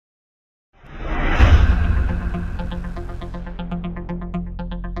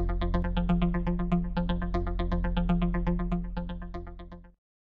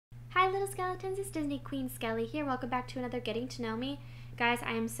skeletons, it's Disney Queen Skelly here. Welcome back to another Getting to Know Me. Guys,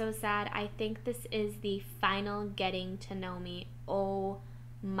 I am so sad. I think this is the final Getting to Know Me. Oh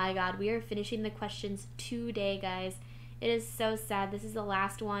my god, we are finishing the questions today, guys. It is so sad. This is the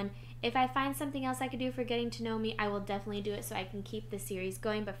last one. If I find something else I could do for Getting to Know Me, I will definitely do it so I can keep the series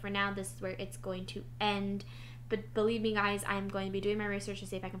going. But for now, this is where it's going to end. But believe me, guys, I'm going to be doing my research to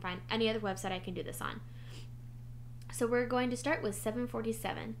see if I can find any other website I can do this on. So we're going to start with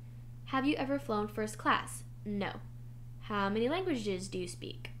 747. Have you ever flown first class? No. How many languages do you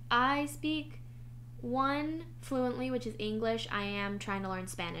speak? I speak one fluently, which is English. I am trying to learn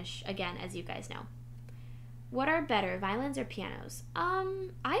Spanish, again, as you guys know. What are better, violins or pianos?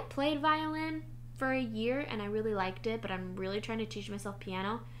 I played violin for a year and I really liked it, but I'm really trying to teach myself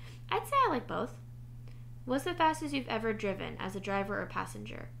piano. I'd say I like both. What's the fastest you've ever driven as a driver or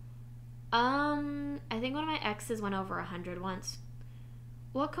passenger? I think one of my exes went over 100 once.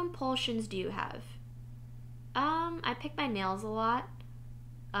 What compulsions do you have? I pick my nails a lot.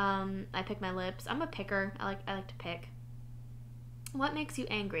 I pick my lips. I'm a picker. I like to pick. What makes you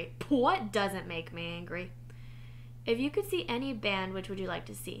angry? What doesn't make me angry? If you could see any band, which would you like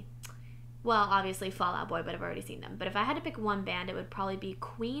to see? Well, obviously Fall Out Boy, but I've already seen them. But if I had to pick one band, it would probably be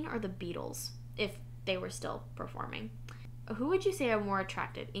Queen or the Beatles, if they were still performing. Who would you say are more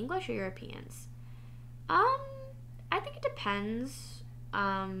attractive, English or Europeans? I think it depends.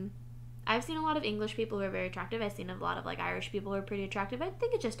 I've seen a lot of English people who are very attractive. I've seen a lot of Irish people who are pretty attractive. I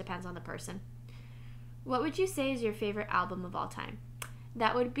think it just depends on the person. What would you say is your favorite album of all time?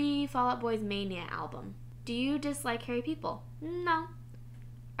 That would be Fall Out Boy's Mania album. Do you dislike hairy people? No.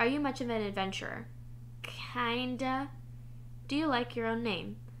 Are you much of an adventurer? Kinda. Do you like your own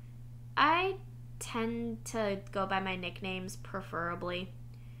name? I tend to go by my nicknames, preferably.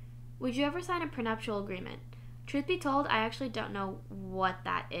 Would you ever sign a prenuptial agreement? Truth be told, I actually don't know what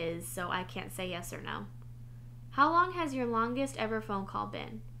that is, so I can't say yes or no. How long has your longest ever phone call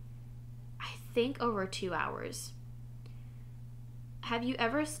been? I think over 2 hours. Have you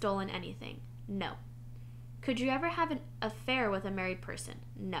ever stolen anything? No. Could you ever have an affair with a married person?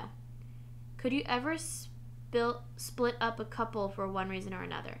 No. Could you ever split up a couple for one reason or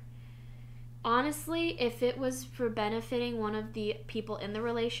another? Honestly, if it was for benefiting one of the people in the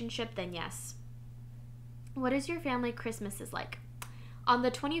relationship, then yes. What is your family Christmases like? On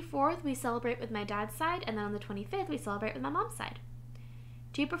the 24th, we celebrate with my dad's side, and then on the 25th, we celebrate with my mom's side.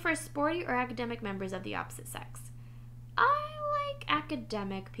 Do you prefer sporty or academic members of the opposite sex? I like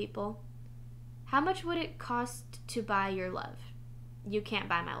academic people. How much would it cost to buy your love? You can't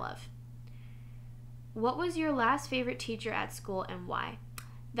buy my love. What was your last favorite teacher at school and why?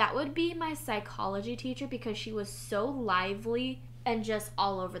 That would be my psychology teacher because she was so lively and just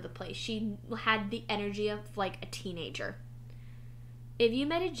all over the place. She had the energy of a teenager. If you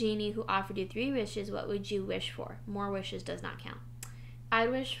met a genie who offered you 3 wishes, what would you wish for? More wishes does not count.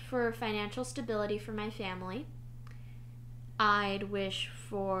 I'd wish for financial stability for my family. I'd wish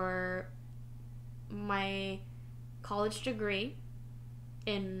for my college degree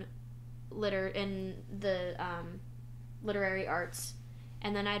in the literary arts.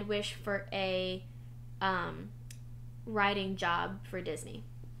 And then I'd wish for a writing job for Disney.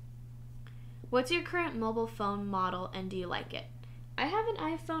 What's your current mobile phone model and do you like it? I have an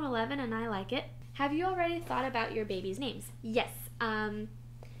iPhone 11 and I like it. Have you already thought about your baby's names? Yes.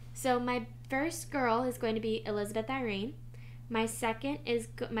 So my first girl is going to be Elizabeth Irene. My second is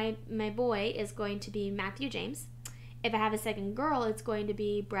my boy is going to be Matthew James. If I have a second girl, it's going to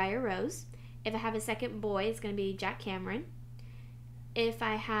be Briar Rose. If I have a second boy, it's going to be Jack Cameron. If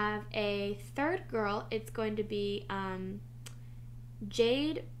I have a third girl, it's going to be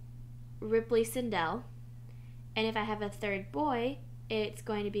Jade Ripley Sindel. And if I have a third boy, it's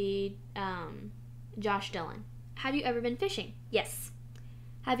going to be Josh Dillon. Have you ever been fishing? Yes.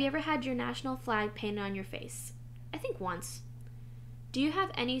 Have you ever had your national flag painted on your face? I think once. Do you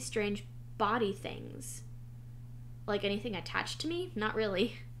have any strange body things? Like anything attached to me? Not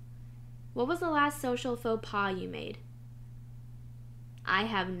really. What was the last social faux pas you made? I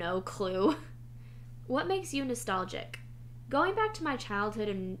have no clue. What makes you nostalgic? Going back to my childhood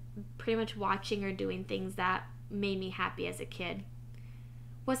and pretty much watching or doing things that made me happy as a kid.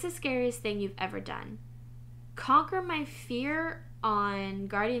 What's the scariest thing you've ever done? Conquer my fear on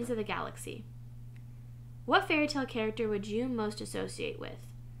Guardians of the Galaxy. What fairy tale character would you most associate with?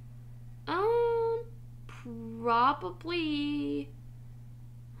 Probably...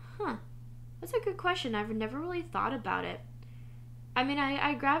 That's a good question. I've never really thought about it. I mean,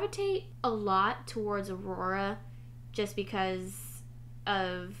 I gravitate a lot towards Aurora just because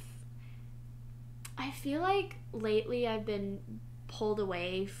of... I feel like lately I've been pulled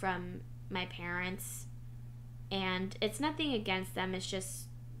away from my parents. And it's nothing against them. It's just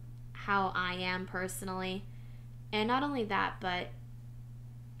how I am personally. And not only that, but,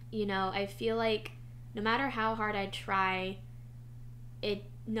 you know, I feel like no matter how hard I try,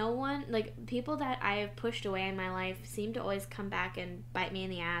 no one, like, people that I have pushed away in my life seem to always come back and bite me in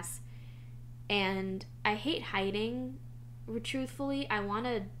the ass. And I hate hiding, truthfully. I want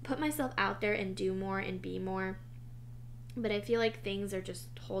to put myself out there and do more and be more. But I feel like things are just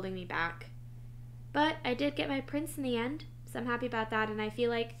holding me back. But I did get my prince in the end, so I'm happy about that. And I feel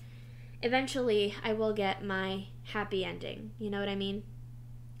like eventually I will get my happy ending. You know what I mean?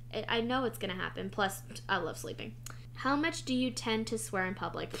 I know it's going to happen. Plus, I love sleeping. How much do you tend to swear in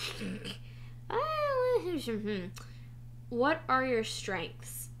public? What are your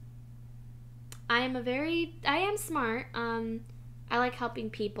strengths? I am smart. I like helping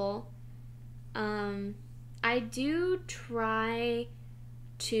people. I do try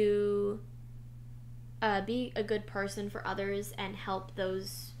to be a good person for others and help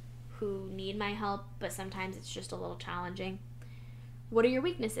those who need my help, but sometimes it's just a little challenging. What are your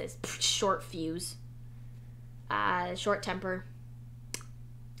weaknesses? Short fuse. Short temper.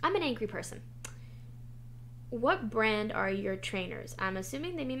 I'm an angry person. What brand are your trainers? I'm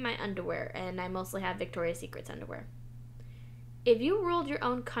assuming they mean my underwear, and I mostly have Victoria's Secret's underwear. If you ruled your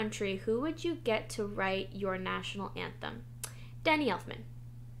own country, who would you get to write your national anthem? Danny Elfman.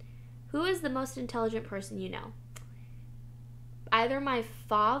 Who is the most intelligent person you know? Either my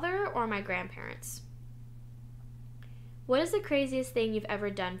father or my grandparents. What is the craziest thing you've ever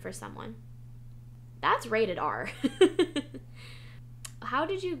done for someone? That's rated R. How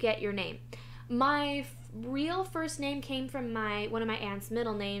did you get your name? My real first name came from one of my aunt's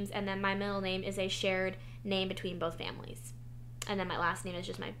middle names, and then my middle name is a shared name between both families. And then my last name is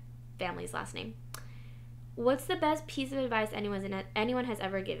just my family's last name. What's the best piece of advice anyone has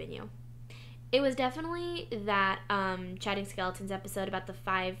ever given you? It was definitely that Chatting Skeletons episode about the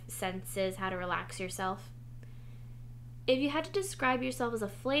 5 senses, how to relax yourself. If you had to describe yourself as a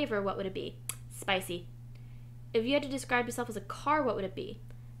flavor, what would it be? Spicy. If you had to describe yourself as a car, what would it be?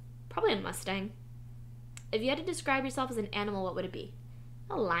 Probably a Mustang. If you had to describe yourself as an animal, what would it be?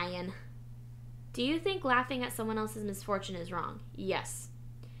 A lion. Do you think laughing at someone else's misfortune is wrong? Yes.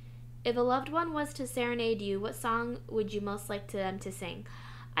 If a loved one was to serenade you, what song would you most like them to sing?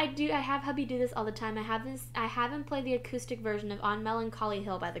 I have hubby do this all the time. I haven't played the acoustic version of On Melancholy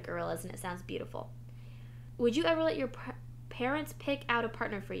Hill by the Gorillaz, and it sounds beautiful. Would you ever let your parents pick out a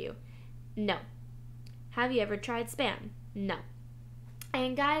partner for you? No. Have you ever tried Spam? No.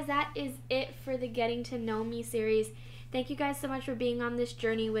 And guys, that is it for the Getting to Know Me series. Thank you guys so much for being on this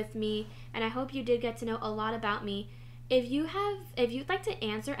journey with me, and I hope you did get to know a lot about me. If you'd like to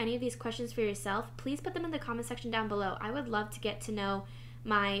answer any of these questions for yourself, please put them in the comment section down below. I would love to get to know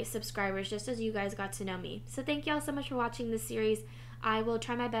my subscribers just as you guys got to know me. So thank you all so much for watching this series. I will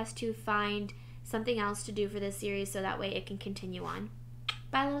try my best to find something else to do for this series so that way it can continue on.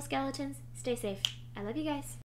 Bye, little skeletons. Stay safe. I love you guys.